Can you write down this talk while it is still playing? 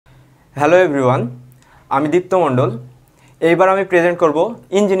Hello everyone, আমি দীপ্ত মণ্ডল। এইবার আমি প্রেজেন্ট করব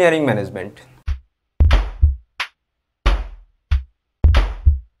ইঞ্জিনিয়ারিং ম্যানেজমেন্ট।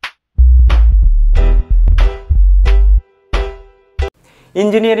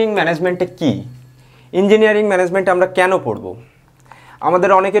 ইঞ্জিনিয়ারিং ম্যানেজমেন্টে কি? ইঞ্জিনিয়ারিং ম্যানেজমেন্ট আমরা কেন পড়ব? আমাদের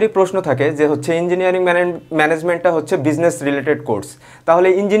অনেকেরই প্রশ্ন থাকে যে ইঞ্জিনিয়ারিং ম্যানেজমেন্টটা হচ্ছে বিজনেস রিলেটেড কোর্স, তাহলে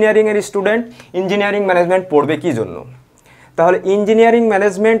ইঞ্জিনিয়ারিংয়ের স্টুডেন্ট ইঞ্জিনিয়ারিং ম্যানেজমেন্ট পড়বে কী জন্য? তাহলে ইঞ্জিনিয়ারিং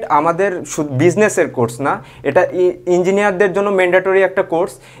ম্যানেজমেন্ট আমাদের বিজনেসের কোর্স না, এটা ইঞ্জিনিয়ারদের জন্য ম্যান্ডেটরি একটা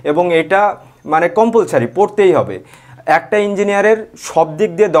কোর্স এবং এটা মানে কম্পালসারি পড়তেই হবে। একটা ইঞ্জিনিয়ারের সব দিক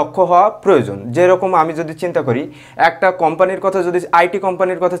দিয়ে দক্ষ হওয়া প্রয়োজন। যেরকম আমি যদি চিন্তা করি একটা কোম্পানির কথা, যদি আইটি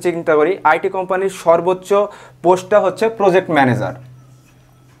কোম্পানির কথা চিন্তা করি, আইটি কোম্পানির সর্বোচ্চ পোস্টটা হচ্ছে প্রজেক্ট ম্যানেজার।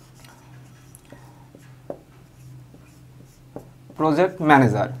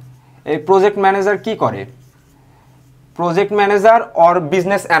 এই প্রজেক্ট ম্যানেজার কি করে? Project manager or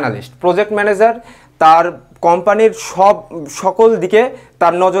business analyst. Project manager তার কোম্পানির সকল দিকে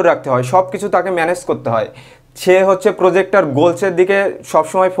তার নজর রাখতে হয়, সব কিছু তাকে ম্যানেজ করতে হয়। সে প্রজেক্টটার গোলসের দিকে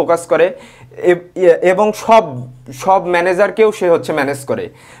সবসময় ফোকাস করে এবং সব ম্যানেজারকেও সে ম্যানেজ করে।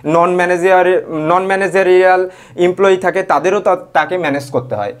 নন ম্যানেজারিয়াল এমপ্লয়ি থাকে, তাদেরও তাকে ম্যানেজ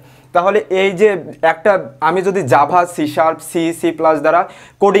করতে হয়। তাহলে এই যে আমি যদি Java, C sharp, C plus দ্বারা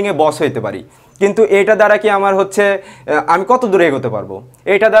কোডিংয়ে বস হইতে পারি, কিন্তু এইটা দ্বারা কি আমার আমি কত দূরে এগোতে পারবো?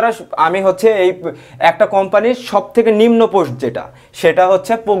 এইটা দ্বারা আমি এই একটা কোম্পানির সব থেকে নিম্ন পোস্ট সেটা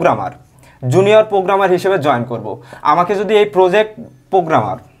প্রোগ্রামার, জুনিয়র প্রোগ্রামার হিসেবে জয়েন করব। আমাকে যদি এই প্রজেক্ট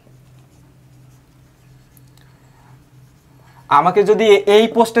প্রোগ্রামার আমাকে যদি এই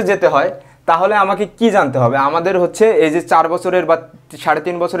পোস্টে যেতে হয়, তাহলে আমাকে কি জানতে হবে? আমাদের এই যে 4 বছরের বা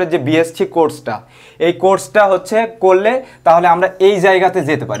 3.5 বছরের যে বিএসসি কোর্সটা, এই কোর্সটা করলে তাহলে আমরা এই জায়গাতে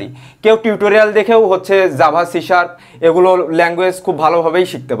যেতে পারি। কেউ টিউটোরিয়াল দেখেও জাভা, সি শার্প এগুলো ল্যাঙ্গুয়েজ খুব ভালোভাবেই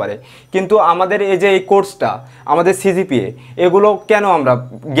শিখতে পারে। কিন্তু আমাদের এই যে এই কোর্সটা, আমাদের সিজিপিএ, এগুলো কেন আমরা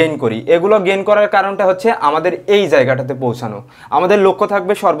গেইন করি? এগুলো গেইন করার কারণটা আমাদের এই জায়গাটাতে পৌঁছানো। আমাদের লক্ষ্য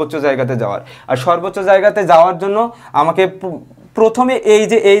থাকবে সর্বোচ্চ জায়গাতে যাওয়ার, আর সর্বোচ্চ জায়গাতে যাওয়ার জন্য আমাকে প্রথমে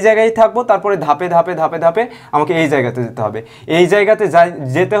এই জায়গায় থাকবো, তারপরে ধাপে ধাপে ধাপে ধাপে আমাকে এই জায়গাতে যেতে হবে। এই জায়গাতে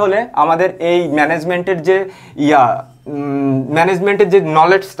যেতে হলে আমাদের এই ম্যানেজমেন্টের যে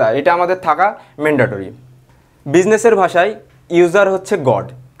নলেজটা, এটা আমাদের থাকা ম্যান্ডেটরি। বিজনেসের ভাষায় ইউজার হচ্ছে গড।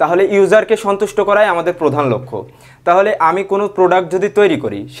 তাহলে ইউজারকে সন্তুষ্ট করাই আমাদের প্রধান লক্ষ্য। তাহলে আমি কোনো প্রোডাক্ট যদি তৈরি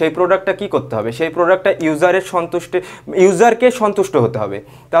করি, সেই প্রোডাক্টটা কি করতে হবে? সেই প্রোডাক্টটা ইউজারকে সন্তুষ্ট হতে হবে।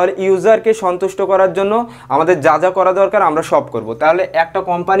 তাহলে ইউজারকে সন্তুষ্ট করার জন্য আমাদের যা যা করা দরকার আমরা সব করব। তাহলে একটা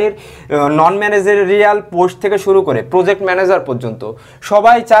কোম্পানির নন ম্যানেজারিয়াল পোস্ট থেকে শুরু করে প্রজেক্ট ম্যানেজার পর্যন্ত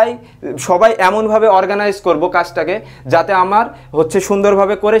সবাই এমনভাবে অর্গানাইজ করব কাজটাকে, যাতে আমার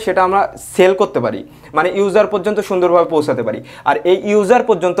সুন্দরভাবে করে সেটা আমরা সেল করতে পারি, মানে ইউজার পর্যন্ত সুন্দরভাবে পৌঁছাতে পারি। আর এই ইউজার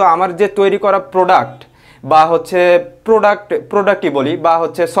পর্যন্ত আমার যে তৈরি করা প্রোডাক্ট বা প্রোডাক্টই বলি বা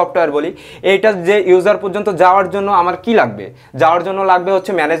সফটওয়্যার বলি, এইটা যে ইউজার পর্যন্ত যাওয়ার জন্য আমার কি লাগবে? যাওয়ার জন্য লাগবে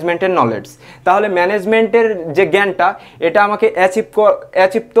ম্যানেজমেন্টের নলেজ। তাহলে ম্যানেজমেন্টের যে জ্ঞানটা, এটা আমাকে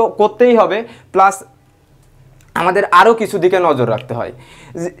অ্যাচিভ তো করতেই হবে, প্লাস আমাদের আরও কিছু দিকে নজর রাখতে হয়।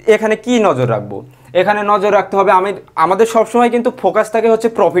 এখানে কি নজর রাখবো? এখানে নজর রাখতে হবে আমাদের সবসময় কিন্তু ফোকাস থাকে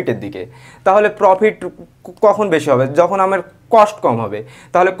প্রফিটের দিকে। তাহলে প্রফিট কখন বেশি হবে? যখন আমার কস্ট কম হবে।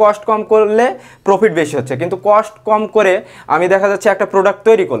 তাহলে কস্ট কম করলে প্রফিট বেশি হচ্ছে, কিন্তু কস্ট কম করে আমি দেখা যাচ্ছে একটা প্রোডাক্ট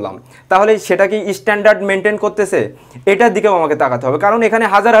তৈরি করলাম, তাহলে সেটা কি স্ট্যান্ডার্ড মেনটেন করতেছে? এটার দিকেও আমাকে তাকাতে হবে, কারণ এখানে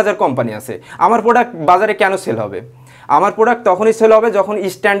হাজার হাজার কোম্পানি আছে। আমার প্রোডাক্ট বাজারে কেন সেল হবে? আমার প্রোডাক্ট তখনই সেল হবে যখন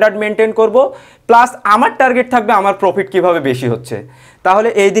স্ট্যান্ডার্ড মেনটেন করব, প্লাস আমার টার্গেট থাকবে আমার প্রফিট কিভাবে বেশি হচ্ছে। তাহলে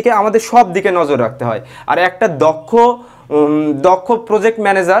এই দিকে আমাদের সব দিকে নজর রাখতে হয়। আর একটা দক্ষ প্রজেক্ট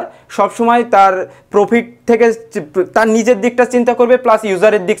ম্যানেজার সবসময় তার প্রফিট থেকে তার নিজের দিকটা চিন্তা করবে, প্লাস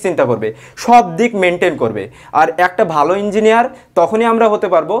ইউজারের দিক চিন্তা করবে, সব দিক মেনটেন করবে। আর একটা ভালো ইঞ্জিনিয়ার তখনই আমরা হতে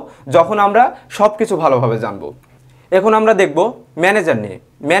পারবো যখন আমরা সব কিছু ভালোভাবে জানবো। এখন আমরা দেখব ম্যানেজার নিয়ে।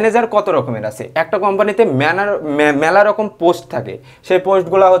 ম্যানেজার কত রকমের আছে? একটা কোম্পানিতে মেলা রকম পোস্ট থাকে। সেই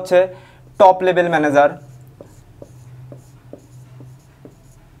পোস্টগুলো টপ লেভেল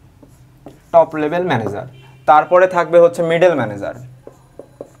ম্যানেজার, তারপরে থাকবে মিডল ম্যানেজার,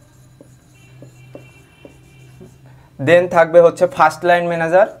 দেন থাকবে ফার্স্ট লাইন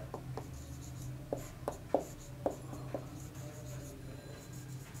ম্যানেজার,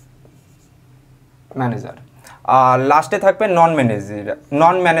 আর লাস্টে থাকবে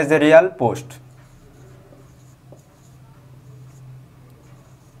নন ম্যানেজারিয়াল পোস্ট।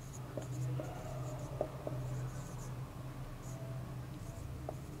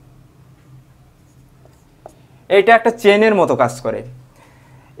 এইটা একটা চেনের মতো কাজ করে।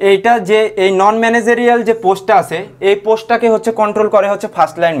 এইটা যে এই নন ম্যানেজারিয়াল যে পোস্টটা আছে এই পোস্টটাকে হচ্ছে কন্ট্রোল করে হচ্ছে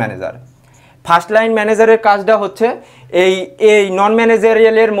first line manager. First line ম্যানেজারের কাজটা হচ্ছে এই এই নন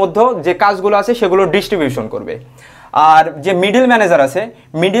ম্যানেজারিয়ালের মধ্যে যে কাজগুলো আছে সেগুলো ডিস্ট্রিবিউশন করবে। আর যে মিডল ম্যানেজার আছে,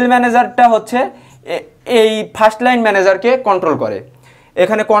 মিডল ম্যানেজারটা হচ্ছে এই ফার্স্ট লাইন ম্যানেজারকে কন্ট্রোল করে।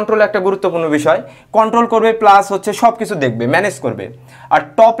 এখানে কন্ট্রোল একটা গুরুত্বপূর্ণ বিষয়, কন্ট্রোল করবে প্লাস হচ্ছে সব কিছু দেখবে, ম্যানেজ করবে। আর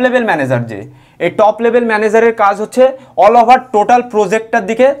টপ লেভেল ম্যানেজার যে, এই টপ লেভেল ম্যানেজারের কাজ হচ্ছে অল ওভার টোটাল প্রজেক্টটার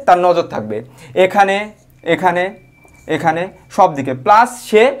দিকে তার নজর থাকবে, এখানে এখানে এখানে সব দিকে, প্লাস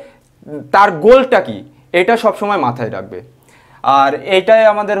সে তার গোলটা কি এটা সবসময় মাথায় রাখবে। আর এইটাই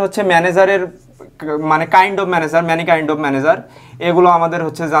আমাদের হচ্ছে ম্যানেজারের মানে kind of manager, many kind of manager, এগুলো আমাদের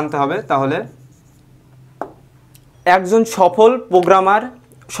হচ্ছে জানতে হবে। তাহলে একজন সফল প্রোগ্রামার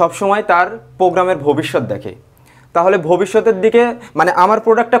সবসময় তার প্রোগ্রামের ভবিষ্যৎ দেখে। তাহলে ভবিষ্যতের দিকে মানে আমার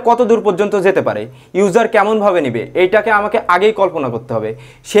প্রোডাক্টটা কত দূর পর্যন্ত যেতে পারে, ইউজার কেমনভাবে নেবে, এইটাকে আমাকে আগেই কল্পনা করতে হবে।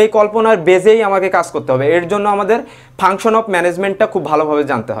 সেই কল্পনার বেজেই আমাকে কাজ করতে হবে। এর জন্য আমাদের ফাংশন অফ ম্যানেজমেন্টটা খুব ভালোভাবে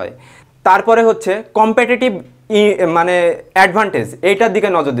জানতে হয়। তারপরে হচ্ছে কম্পিটিটিভ মানে অ্যাডভান্টেজ, এইটার দিকে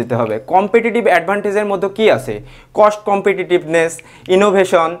নজর দিতে হবে। কম্পিটিটিভ অ্যাডভান্টেজের মধ্যে কি আছে, কস্ট কম্পিটিটিভনেস,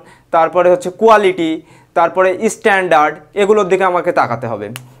 ইনোভেশন, তারপরে হচ্ছে কোয়ালিটি, তারপরে স্ট্যান্ডার্ড, এগুলোর দিকে আমাকে তাকাতে হবে।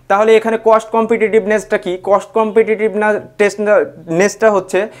 তাহলে এখানে কস্ট কম্পিটিটিভনেসটা কি, কস্ট কম্পিটিটিভনেসটা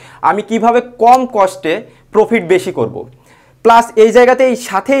হচ্ছে আমি কিভাবে কম কস্টে প্রফিট বেশি করব। প্লাস এই জায়গাতে এই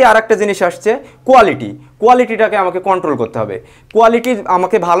সাথেই আর একটা জিনিস আসছে কোয়ালিটি, কোয়ালিটিটাকে আমাকে কন্ট্রোল করতে হবে, কোয়ালিটি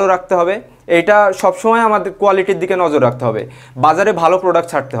আমাকে ভালো রাখতে হবে। এইটা সবসময় আমাদের কোয়ালিটির দিকে নজর রাখতে হবে, বাজারে ভালো প্রোডাক্ট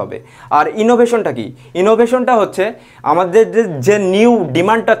ছাড়তে হবে। আর ইনোভেশনটা কি, ইনোভেশনটা হচ্ছে আমাদের যে নিউ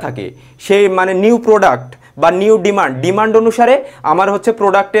ডিমান্ডটা থাকে সেই মানে নিউ প্রোডাক্ট বা নিউ ডিমান্ড অনুসারে আমার হচ্ছে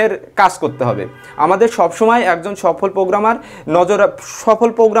প্রোডাক্টের কাজ করতে হবে। আমাদের সবসময় একজন সফল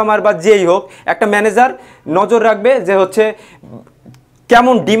প্রোগ্রামার বা যেই হোক একটা ম্যানেজার নজর রাখবে যে হচ্ছে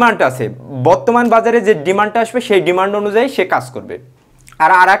কেমন ডিমান্ড আছে, বর্তমান বাজারে যে ডিমান্ডটা আসবে সেই ডিমান্ড অনুযায়ী সে কাজ করবে।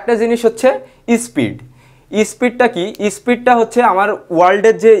 আর একটা জিনিস হচ্ছে স্পিড। স্পিডটা কি, স্পিডটা হচ্ছে আমার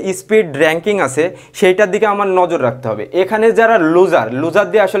ওয়ার্ল্ডের যে স্পিড র্যাঙ্কিং আছে সেইটার দিকে আমার নজর রাখতে হবে। এখানে যারা লুজার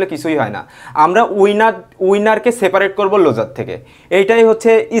দিয়ে আসলে কিছুই হয় না, আমরা উইনারকে সেপারেট করব লুজার থেকে, এইটাই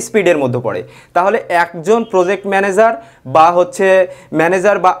হচ্ছে স্পিডের মধ্যে পড়ে। তাহলে একজন প্রজেক্ট ম্যানেজার বা হচ্ছে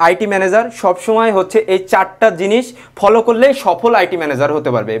ম্যানেজার বা আইটি ম্যানেজার সবসময় হচ্ছে এই চারটা জিনিস ফলো করলেই সফল আইটি ম্যানেজার হতে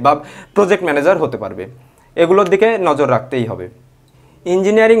পারবে বা প্রজেক্ট ম্যানেজার হতে পারবে। এগুলোর দিকে নজর রাখতেই হবে।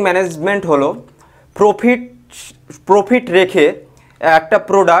 ইঞ্জিনিয়ারিং ম্যানেজমেন্ট হলো প্রফিট রেখে একটা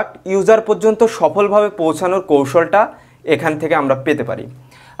প্রোডাক্ট ইউজার পর্যন্ত সফলভাবে পৌঁছানোর কৌশলটা এখান থেকে আমরা পেতে পারি।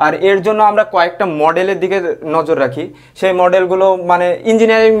 আর এর জন্য আমরা কয়েকটা মডেলের দিকে নজর রাখি। সেই মডেলগুলো মানে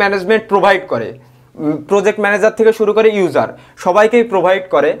ইঞ্জিনিয়ারিং ম্যানেজমেন্ট প্রোভাইড করে, প্রজেক্ট ম্যানেজার থেকে শুরু করে ইউজার সবাইকেই প্রোভাইড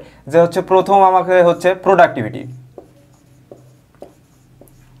করে। যে হচ্ছে প্রথম আমাকে হচ্ছে প্রোডাক্টিভিটি,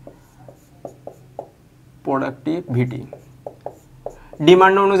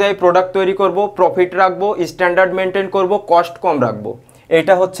 ডিমান্ড অনুযায়ী প্রোডাক্ট তৈরি করব, প্রফিট রাখবো, স্ট্যান্ডার্ড মেনটেন করব, কস্ট কম রাখবো,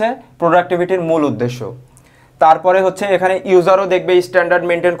 এটা হচ্ছে প্রোডাক্টিভিটির মূল উদ্দেশ্য। তারপরে হচ্ছে এখানে ইউজারও দেখবে স্ট্যান্ডার্ড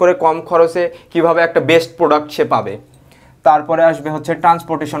মেনটেন করে কম খরচে কিভাবে একটা বেস্ট প্রোডাক্ট সে পাবে। তারপরে আসবে হচ্ছে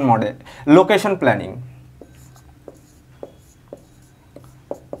transportation model, location planning.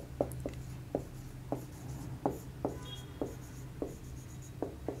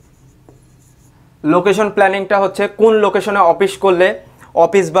 Location প্ল্যানিংটা হচ্ছে কোন লোকেশনে অফিস করলে,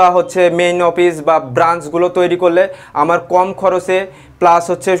 অফিস বা হচ্ছে মেইন অফিস বা ব্রাঞ্চগুলো তৈরি করলে আমার কম খরচে প্লাস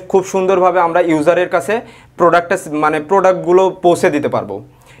হচ্ছে খুব সুন্দরভাবে আমরা ইউজারের কাছে প্রোডাক্টগুলো পৌঁছে দিতে পারবো।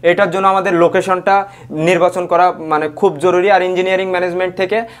 এটার জন্য আমাদের লোকেশনটা নির্বাচন করা মানে খুব জরুরি। আর ইঞ্জিনিয়ারিং ম্যানেজমেন্ট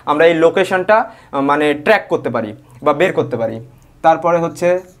থেকে আমরা এই লোকেশনটা মানে ট্র্যাক করতে পারি বা বের করতে পারি। তারপরে হচ্ছে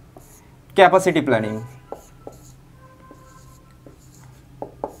ক্যাপাসিটি প্ল্যানিং,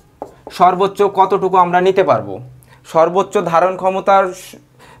 সর্বোচ্চ কতটুকু আমরা নিতে পারবো, সর্বোচ্চ ধারণ ক্ষমতার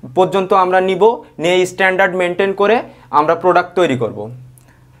পর্যন্ত আমরা নিব, নিয়ে স্ট্যান্ডার্ড মেনটেন করে আমরা প্রোডাক্ট তৈরি করব।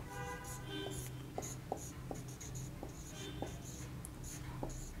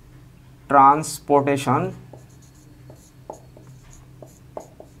 ট্রান্সপোর্টেশন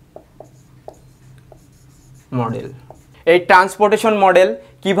মডেল, এই ট্রান্সপোর্টেশন মডেল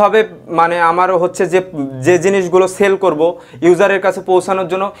কিভাবে মানে আমার হচ্ছে যে জিনিসগুলো সেল করব ইউজারের কাছে পৌঁছানোর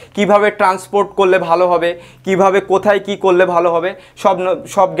জন্য কিভাবে ট্রান্সপোর্ট করলে ভালো হবে, কিভাবে কোথায় কি করলে ভালো হবে,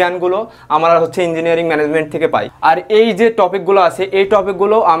 সব জ্ঞানগুলো আমরা হচ্ছে ইঞ্জিনিয়ারিং ম্যানেজমেন্ট থেকে পাই। আর এই যে টপিকগুলো আছে এই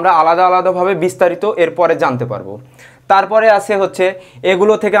টপিকগুলো আমরা আলাদাভাবে বিস্তারিত এরপরে জানতে পারবো। তারপরে আছে হচ্ছে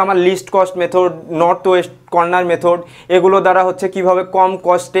এগুলো থেকে আমার list cost method, north West corner method, এগুলো দ্বারা হচ্ছে কিভাবে কম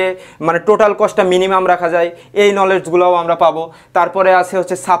কস্টে মানে টোটাল কস্টটা মিনিমাম রাখা যায়, এই নলেজগুলোও আমরা পাবো। তারপরে আছে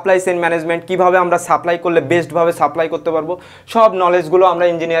হচ্ছে সাপ্লাই চেইন ম্যানেজমেন্ট, কিভাবে আমরা সাপ্লাই করলে বেস্টভাবে সাপ্লাই করতে পারবো, সব নলেজগুলো আমরা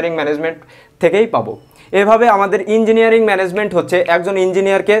ইঞ্জিনিয়ারিং ম্যানেজমেন্ট থেকেই পাবো। এভাবে আমাদের ইঞ্জিনিয়ারিং ম্যানেজমেন্ট হচ্ছে একজন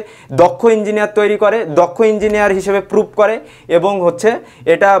ইঞ্জিনিয়ারকে দক্ষ ইঞ্জিনিয়ার তৈরি করে, দক্ষ ইঞ্জিনিয়ার হিসেবে প্রুভ করে, এবং হচ্ছে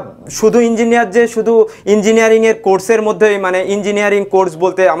এটা শুধু ইঞ্জিনিয়ার যে শুধু ইঞ্জিনিয়ারিংয়ের কোর্সের মধ্যেই মানে ইঞ্জিনিয়ারিং কোর্স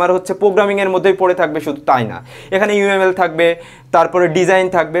বলতে আমার হচ্ছে প্রোগ্রামিংয়ের মধ্যেই পড়ে থাকবে শুধু তাই না, এখানে ইউএমএল থাকবে, তারপরে ডিজাইন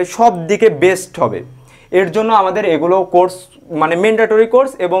থাকবে, সব দিকে বেস্ট হবে। এর জন্য আমাদের এগুলো কোর্স মানে ম্যান্ডেটরি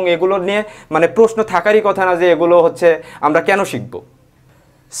কোর্স, এবং এগুলো নিয়ে মানে প্রশ্ন থাকারই কথা না যে এগুলো হচ্ছে আমরা কেন শিখব।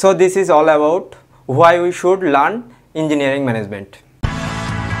 So this is all about why we should learn engineering management.